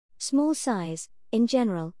Small size, in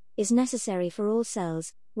general, is necessary for all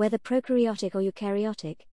cells, whether prokaryotic or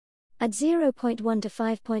eukaryotic. At 0.1 to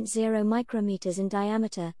 5.0 micrometers in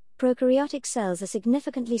diameter, prokaryotic cells are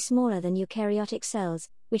significantly smaller than eukaryotic cells,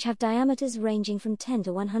 which have diameters ranging from 10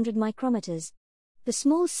 to 100 micrometers. The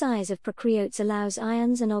small size of prokaryotes allows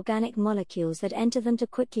ions and organic molecules that enter them to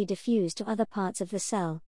quickly diffuse to other parts of the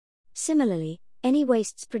cell. Similarly, any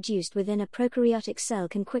wastes produced within a prokaryotic cell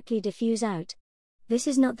can quickly diffuse out. This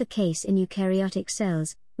is not the case in eukaryotic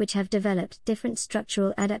cells, which have developed different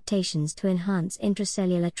structural adaptations to enhance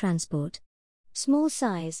intracellular transport. Small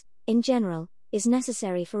size, in general, is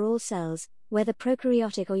necessary for all cells, whether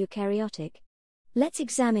prokaryotic or eukaryotic. Let's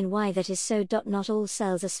examine why that is so. Not all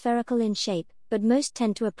cells are spherical in shape, but most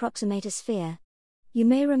tend to approximate a sphere. You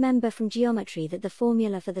may remember from geometry that the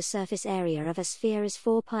formula for the surface area of a sphere is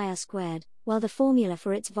 4 pi r squared, while the formula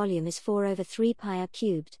for its volume is 4 over 3 pi r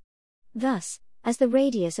cubed. Thus, as the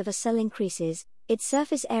radius of a cell increases, its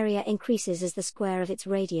surface area increases as the square of its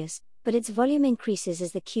radius, but its volume increases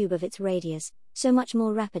as the cube of its radius, so much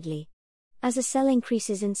more rapidly. As a cell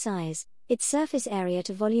increases in size, its surface area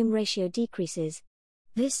to volume ratio decreases.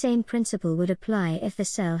 This same principle would apply if the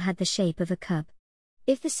cell had the shape of a cup.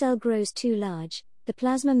 If the cell grows too large, the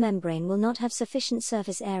plasma membrane will not have sufficient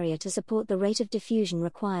surface area to support the rate of diffusion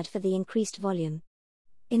required for the increased volume.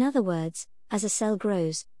 In other words, as a cell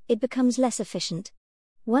grows, it becomes less efficient.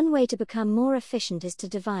 One way to become more efficient is to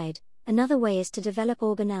divide, another way is to develop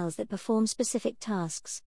organelles that perform specific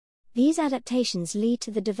tasks. These adaptations lead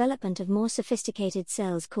to the development of more sophisticated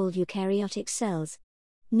cells called eukaryotic cells.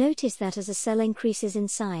 Notice that as a cell increases in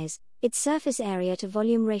size, its surface area to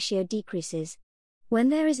volume ratio decreases. When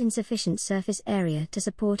there is insufficient surface area to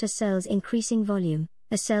support a cell's increasing volume,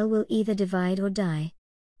 a cell will either divide or die.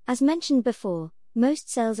 As mentioned before, most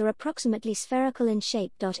cells are approximately spherical in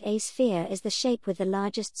shape. A sphere is the shape with the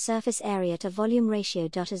largest surface area to volume ratio.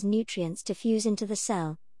 As nutrients diffuse into the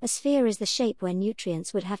cell, a sphere is the shape where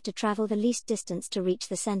nutrients would have to travel the least distance to reach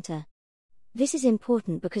the center. This is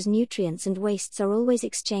important because nutrients and wastes are always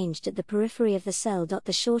exchanged at the periphery of the cell.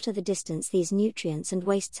 The shorter the distance these nutrients and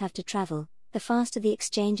wastes have to travel, the faster the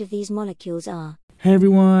exchange of these molecules are. Hey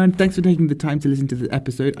everyone, thanks for taking the time to listen to this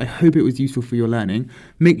episode. I hope it was useful for your learning.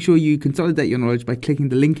 Make sure you consolidate your knowledge by clicking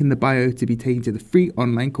the link in the bio to be taken to the free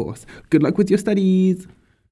online course. Good luck with your studies!